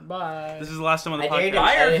Bye. this is the last time on the I dared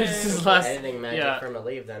podcast. him. This is last- Editing magic yeah. for him to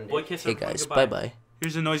leave then, Boy, dude. kiss Hey her, guys, goodbye. bye bye.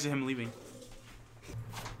 Here's the noise of him leaving.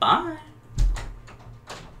 Bye.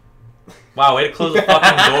 Wow, way to close the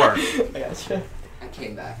fucking door. I gotcha. I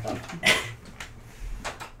came back.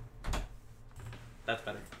 That's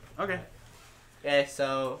better. Okay. Okay,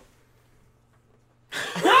 so.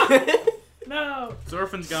 No. So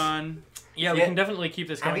Orphan's gone. Yeah, we Yeah. can definitely keep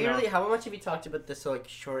this Have going you now. really? How much have you talked about this like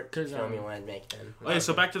short 'Cause, film you want to make then? Okay,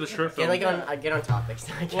 so back to the short Get film. like on get on topics.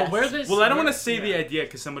 I guess. Well, where this? Well, I don't want to where- say the yeah. idea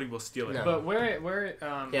because somebody will steal it. No. But where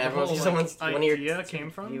Yeah, the everyone's whole, someone's like, one of your idea came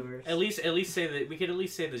from? viewers. At least say that we could at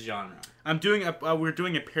least say the genre. I'm doing we're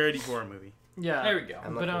doing a parody horror movie. Yeah. There we go.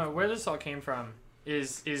 I'm But looking for where it. this all came from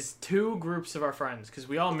is two groups of our friends, because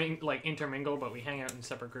we all like intermingle, but we hang out in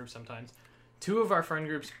separate groups sometimes. Two of our friend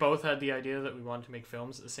groups both had the idea that we wanted to make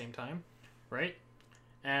films at the same time, right?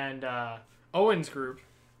 And Owen's group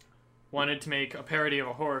wanted to make a parody of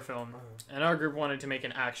a horror film, and our group wanted to make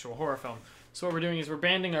an actual horror film. So what we're doing is we're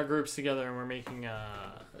banding our groups together, and we're making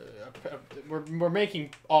we're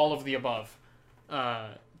making all of the above,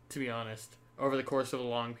 to be honest, over the course of a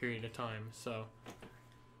long period of time. So.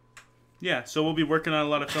 Yeah, so we'll be working on a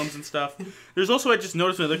lot of films and stuff. There's also, I just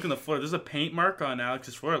noticed when I looked on the floor, there's a paint mark on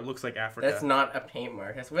Alex's floor. It looks like Africa. That's not a paint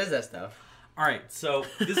mark. What is that stuff? All right, so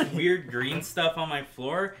this weird green stuff on my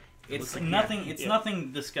floor, it's looks like nothing. yeah. It's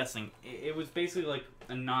nothing disgusting. It was basically like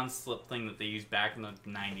a non-slip thing that they used back in the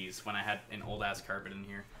 '90s when I had an old ass carpet in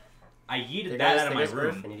here. I yeeted that out of my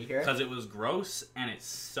room Did you hear it? because it was gross and it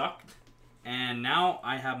sucked. And now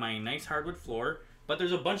I have my nice hardwood floor, but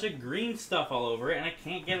there's a bunch of green stuff all over it, and I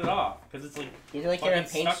can't get it off because it's like You like get a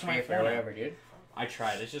fucking paint stuck to my scraper or floor now. whatever, dude. I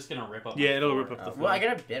tried. It's just gonna rip up. Yeah, my it'll floor. rip up the Well, I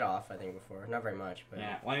got a bit off, I think, before. Not very much, but.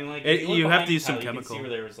 Yeah, well, I mean, like It- if look you have behind to use some Tyler, you can chemical. see where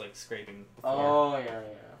there was like scraping. Before. Oh yeah,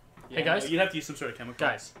 yeah. Hey, guys. You'd have to use some sort of chemical.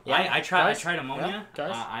 Guys, Yeah. I tried. Guys? I tried ammonia. Yeah,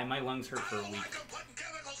 guys? My lungs hurt for a week. Like I'm putting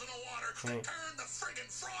chemicals in the water to Right. turn the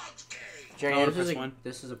friggin' frogs gay. Journey, this is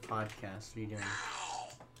this is a podcast. What are you doing?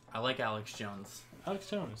 I like Alex Jones. Alex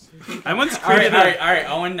Jones. I once All right, created all right.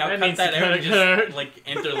 Owen, now That cut needs that to out and cut it. just like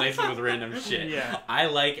interlace it with random shit. Yeah.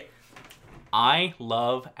 I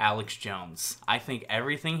love Alex Jones. I think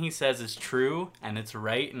everything he says is true and it's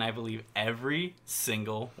right, and I believe every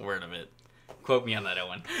single word of it. Quote me on that,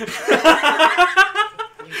 Owen.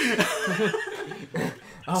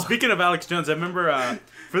 Speaking of Alex Jones, I remember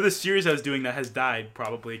for the series I was doing that has died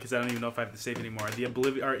probably because I don't even know if I have the save anymore. The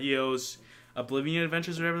EO's Oblivion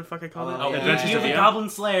Adventures, or whatever the fuck I called it. Oh, yeah. Adventures of the Eon. Goblin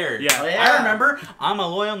Slayer. Yeah. Oh, yeah. I remember. I'm a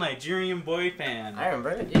loyal Nigerian boy fan. I remember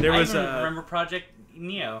it. There I was even remember Project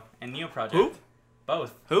Neo and Neo Project. Who?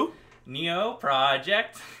 Both. Who? Neo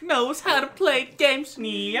Project. Knows how to play games.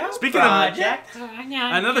 Neo Speaking Project.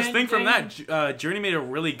 Another thing from that, Journey made a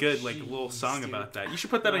really good little song about that. You should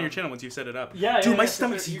put that on your channel once you set it up. Yeah, Dude, yeah, my yeah,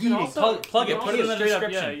 stomach's you can eating. also- Plug you it. can Put it in also the straight up,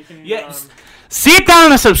 description. Yeah, you can, Yes. See it down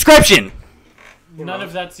in the subscription. none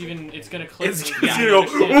of that's even. It's gonna click. It's and- gonna you go,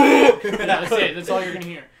 understand. Yeah, that's it. That's all you're gonna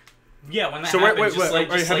hear. Yeah, when that So happens, wait,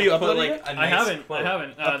 have you put, uploaded like, it? a I nice haven't. quote. I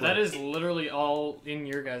haven't. Upload. That is literally all in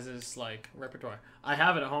your guys' like repertoire. I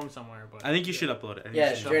have it at home somewhere, but I think you should upload it. I think Yeah,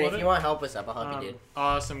 you should. Journey, upload if it? you want help with stuff, I'll help you, dude.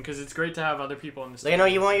 awesome, because it's great to have other people in the. Like, I know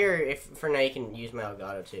you want your. If for now, you can use my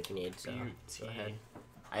Elgato too if you need. So Beauty. go ahead.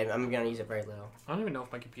 I'm gonna use it very little. I don't even know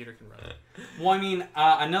if my computer can run it. Well, I mean,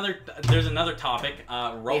 there's another topic,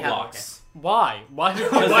 Roblox. Why? Why?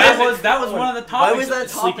 Because Why that was one of the topics. Why was that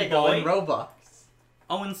Sleepy topic on Boy. Roblox?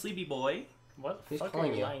 Owen Sleepy Boy. What the Who's fuck are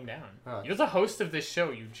calling you you? lying down? Oh. You're the host of this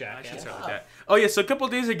show, you I should jackass. start with that. Oh yeah, so a couple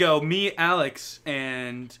days ago, me, Alex,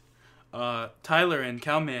 and Tyler and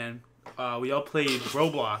Cowman, we all played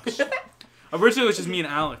Roblox. Originally, it was just me and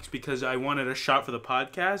Alex because I wanted a shot for the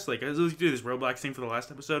podcast. Like, I was going to do this Roblox thing for the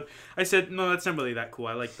last episode. I said, no, that's not really that cool.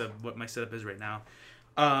 I like what my setup is right now.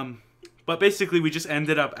 But basically, we just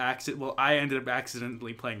ended up I ended up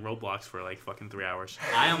accidentally playing Roblox for like fucking 3 hours.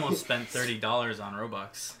 I almost spent $30 on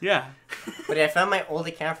Robux. Yeah. But I found my old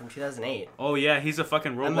account from 2008. Oh yeah, he's a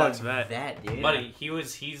fucking Roblox vet. That dude. Buddy,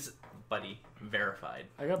 he's verified.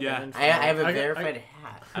 I got Yeah. banned. I have a I got- verified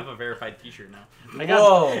hat. I have a verified T-shirt now. I got,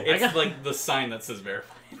 Whoa. It's like the sign that says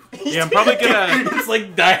verified. Yeah, I'm probably gonna. It's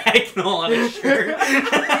like diagonal on a shirt.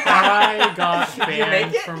 I got you make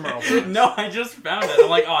banned it? from Roblox. No, I just found it. I'm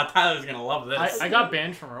like, oh, Tyler's gonna love this. I got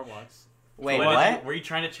banned from Roblox. Wait, What? what? Were you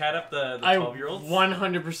trying to chat up the I 12-year-olds?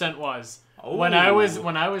 100% was. Oh. When I was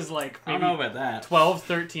like I don't know maybe about that. 12,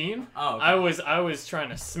 13, Oh, okay. I was trying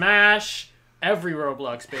to smash every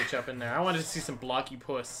Roblox bitch up in there. I wanted to see some blocky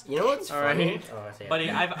puss. You know what's All funny? right. Oh, I see. Buddy,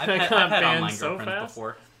 I've I had, got I've had banned online so girlfriends fast.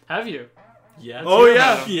 before. Have you? Yeah. Oh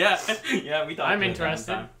yeah. Yeah. Yeah, we talked I'm about that one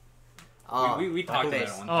interested. time. Oh, We talked about it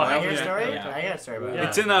one Oh, Can I time. hear a yeah. story? Yeah. I got a story about Yeah. it.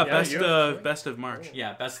 It's in Yeah, best you have a story? best of March.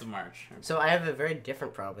 Yeah, best of March. So I have a very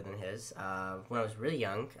different problem than his. When I was really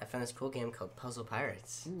young, I found this cool game called Puzzle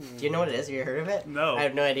Pirates. Do you know what it is? Have you heard of it? No. I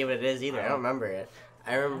have no idea what it is either. I don't remember it.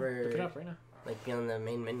 I Look it remember up right now. like being on the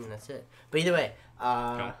main menu and that's it. But either way,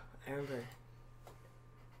 I remember.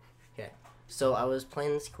 Okay, so I was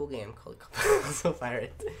playing this cool game called Puzzle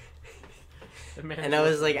Pirates, The man and I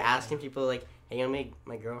was like asking people like, "Hey, you wanna make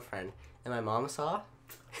my girlfriend?" And my mom saw,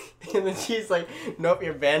 and then she's like, "Nope,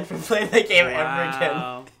 you're banned from playing that game ever again."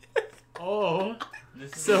 Wow. Oh.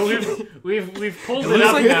 So we've pulled It it, looks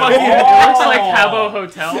up like now. fucking- It looks like Habbo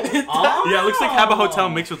Hotel. Oh. Yeah, it looks like Habbo Hotel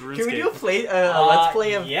mixed with RuneScape. Can we do a let's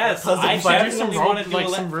play of yes, Puzzle I We should do Pirates? some definitely wanna rope, do like a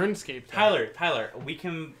some RuneScape. Tyler,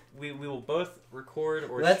 we will both record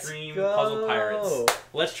or Let's stream go. Puzzle Pirates.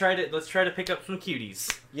 Let's try to pick up some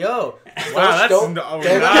cuties. Yo, Wow, that's don't- no, don't-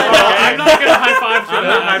 I'm not gonna high five for I'm that.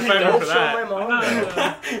 not high-fiving don't for show that. my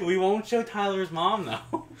mom. though. We won't show Tyler's mom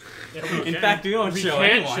though. Yeah, we In can. fact, we won't we show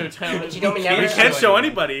can't anyone. show Tyler. But you know me never We show can't show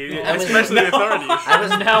anyone. anybody, I was- especially the No. authorities. I was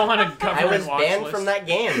now on a I government was watch banned list. from that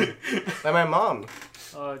game by my mom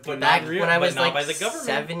Dude, But back not when I but was not like by the government.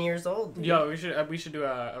 7 years old. Yo, we should do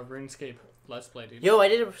a RuneScape Let's Play, dude. Yo, I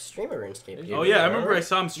did a stream of RuneScape. Did dude. you? Oh yeah, I remember I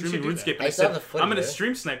saw him You streaming should do RuneScape, and I I saw the said, footage, "I'm gonna dude.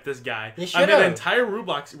 stream snipe this guy." You I made an should've. entire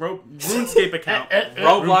RuneScape account.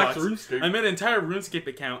 Roblox RuneScape. I made an entire RuneScape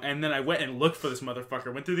account, and then I went and looked for this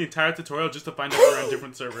motherfucker. Went through the entire tutorial just to find out we're on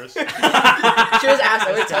different servers. She was asked.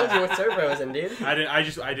 I was telling you what server I was in, dude. I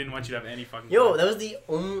didn't want you to have any fucking. Yo, fun. that was the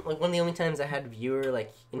only one of the only times I had viewer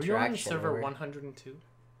like Were you on interaction. server Or- 102?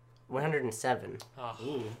 107. Oh.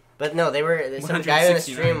 Ooh. But no, they were some guy on the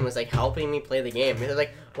 169. stream was like helping me play the game. He was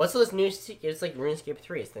like, "What's this new?" It's like RuneScape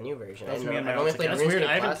 3. It's the new version. That was I me know. and my I've only old played account. That's RuneScape weird.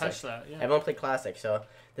 I haven't Classic. touched that. Yeah. I've only played Classic, so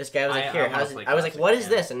this guy was like, I "Here, wanna how's it?" play I was like, Classic, "What is yeah.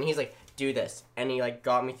 this?" And he's like, "Do this," and he like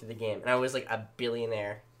got me through the game, and I was like a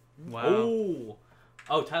billionaire. Wow.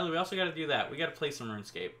 Oh, Tyler, we also got to do that. We got to play some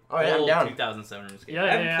RuneScape. Oh, yeah, I'm Old down. 2007 RuneScape. Yeah, I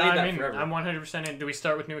haven't yeah, played that I mean, forever. I'm 100% in. Do we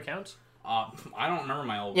start with new accounts? I don't remember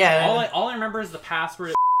my old. Yeah, All yeah. all I remember is the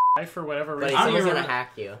password. For whatever Buddy, reason. I don't someone's even gonna remember-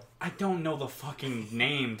 hack you. I don't know the fucking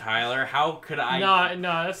name, Tyler. How could I?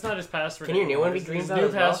 No, that's not his password. Can your new anymore. one be His green new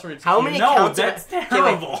as well? password's How cute. many No, accounts? that's Okay, wait,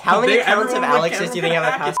 terrible. how many accounts of Everyone would Alex's do you think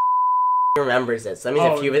hack have a it. remembers it. So that means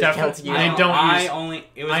Oh, a few of his definitely. accounts They use. don't I use- only.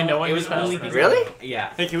 It was I know only, what it his was only password is. Really?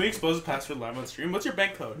 Yeah. Hey, can we expose the password live on stream? What's your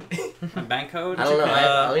bank code? A bank code. I don't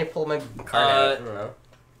know. Let me pull my card out. I don't know.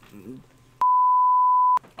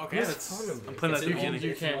 Okay, Whose that's. phone number I'm is putting It's that at the an old,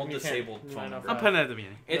 beginning. it's an old disabled phone number. I'm putting that at the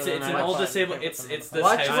beginning. It's No, it's no, an no, old fine. disabled. It's this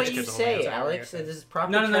Watch house. what Just you get the whole say, answer. Alex. This is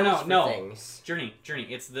proper No, no, no, terms no, for no. things. Journey.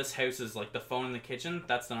 It's this house is like the phone in the kitchen.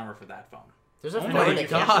 That's the number for that phone. There's a Oh phone my in the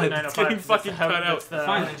God. kitchen. It's getting fucking cut out.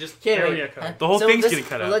 Fine, then just Okay, Area wait. code. The whole thing's getting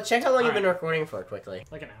cut out. Let's check how long you've been Alright. recording for quickly.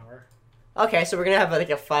 Like an hour. Okay, so we're gonna have like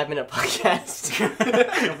a 5-minute podcast.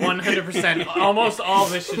 100%. Almost all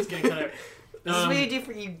this shit's getting cut out. This is what you do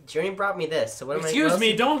for you. Journey brought me this. So what am I? Excuse what else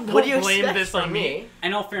me, you- don't What do you blame expect this from on me.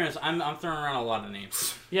 In all fairness, I'm throwing around a lot of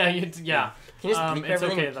names. Yeah, yeah. Can you just bleep It's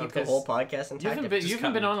everything okay, and though, keep the 'cause whole podcast You intact? haven't been, Just you cut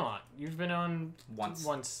haven't been me. on a lot. You've been on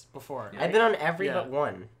Once. before. I've been on every Yeah. but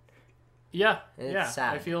one. Yeah, It's yeah.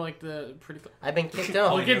 sad. I feel like the pretty. I've been kicked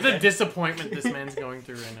out. Look at the disappointment this man's going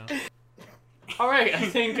through right now. All right, I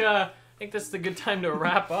think this is a good time to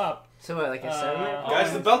wrap up. So what, like a 7-minute?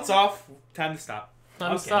 Guys, the belt's off. Time to stop.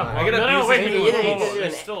 Time to Okay. stop. I gotta no, abuse wait, this wait, video. wait, You wait, need to do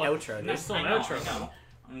there's an still outro, dude. There's still an I know, outro. I know.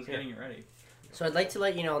 I'm just getting it ready. So I'd like to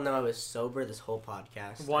let you all know I was sober this whole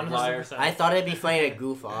podcast. 100%. I thought it'd be funny to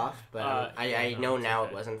goof off, but I yeah, know it's now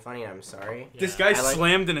okay. it wasn't funny, and I'm sorry. This Yeah. guy I like-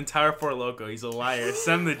 slammed an entire Four Loko. He's a liar.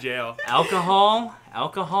 Send him to jail. Alcohol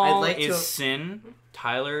I'd like is to- sin.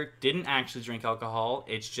 Tyler didn't actually drink alcohol.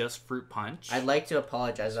 It's just fruit punch. I'd like to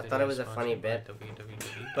apologize. I thought it was a funny bit,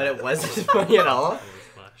 but it But wasn't funny at all.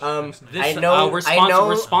 This, I know. we're, I know.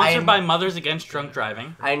 we're sponsored I'm- by Mothers Against Drunk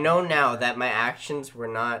Driving. I know now that my actions were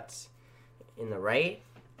not in the right,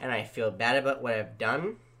 and I feel bad about what I've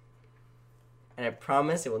done. And I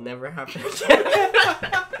promise it will never happen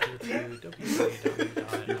again.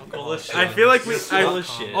 Bullshit. I feel like we.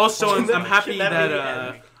 Bullshit. Also, I'm happy Should that be the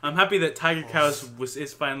that end? I'm happy that Tiger Cows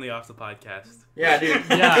is finally off the podcast. Yeah, dude.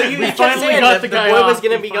 Yeah, You we kept finally saying got that the the guy boy off. was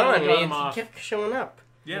gonna We be finally gone. got and him he off. kept showing up.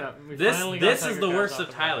 Yeah. we This finally got is Tiger the Cats worst off of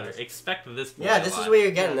the Tyler. podcast. Expect this. boy Yeah, a this is lot. what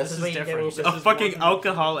you're getting. Yeah, This this is what is you're getting different. A yourself. fucking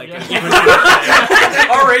alcoholic.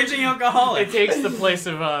 Yeah. a raging alcoholic. It takes the place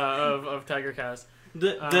of Tiger Cows.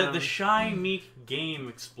 The shy meek game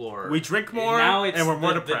explorer. We drink more, now it's and we're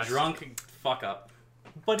more the depressed. drunk fuck up.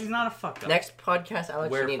 But he's not a fuck up. Next podcast,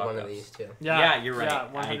 Alex, We're you need one of fuck-ups. these too. Yeah, you're right. Yeah,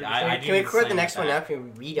 I 100%. I Can we do record the something next like one now? that. Can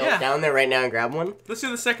we read Yeah. down there right now and grab one? Let's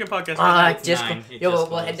do the second podcast. right now. Just 9. It yo,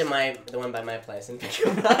 just we'll head closed. to the one by my place and pick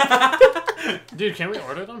them up. Dude, can we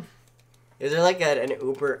order them? Is there like an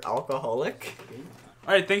Uber alcoholic?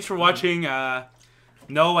 All right, thanks for watching.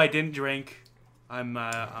 No, I didn't drink. I'm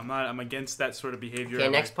not. I'm against that sort of behavior. Okay,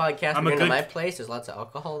 next podcast I'm we're a going to good- my place. There's lots of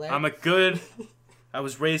alcohol there. I'm a good. I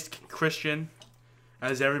was raised Christian,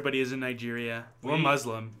 as everybody is in Nigeria. We're We-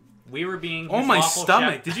 Muslim. We were being. Oh his my lawful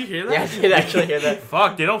stomach! chef. Did you hear yeah, I that? did actually hear that.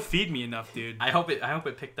 Fuck! They don't feed me enough, dude. I hope it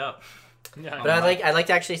picked up. Yeah. But I'd like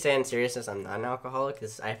to actually say in seriousness, I'm not an alcoholic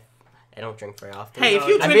because I don't drink very often. Hey, if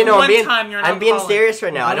you I'm drink being- no, I'm one being- time, you're an I'm being alcoholic. serious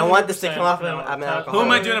right now. I don't want this to 100% come off. no, I'm an Who alcoholic. Who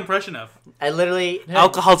am I doing an impression of? I literally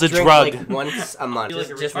Alcohol's a drink drug. like once a month.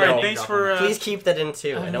 Just All right, know. thanks for. Please keep that in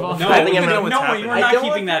too. I don't No, want no, I think we I'm know an- what's no, happening. you're I not don't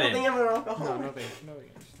keeping want that people in. thinking I'm an No, alcoholic. no, babe. No,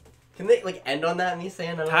 Can they like end on that? Me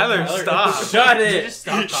saying I'm Tyler, an alcoholic? stop. Shut Did you it. just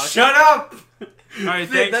stop talking? Shut up. All right,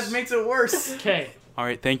 thanks. That makes it worse. Okay. All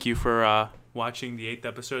right, thank you for watching the 8th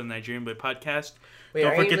episode of the Nigerian Boy Podcast. Wait,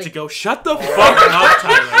 Don't are you, forget like- to go. Shut the fuck up,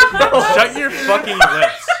 Tyler. Shut your fucking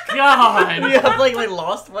lips. God. You have like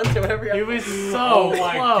lost ones or whatever. It was so Oh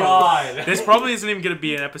my close. god. This probably isn't even gonna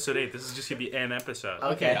be an episode 8. This is just gonna be an episode.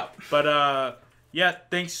 Okay. Yeah. But yeah,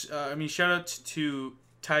 thanks. Shout out to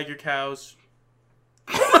Tiger Cows.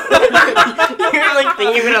 You're like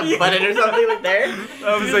thinking you're gonna butt it or something like there.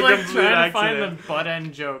 That was He's a like complete trying to find accident. the butt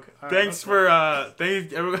end joke. All right, Thanks let's for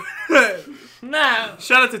thanks everyone. go. Nah.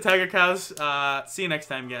 Shout out to Tiger Cows. See you next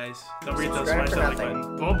time, guys. Don't forget to Subscribe smash for that like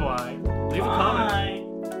nothing. button. Bye bye. Leave a comment. Bye.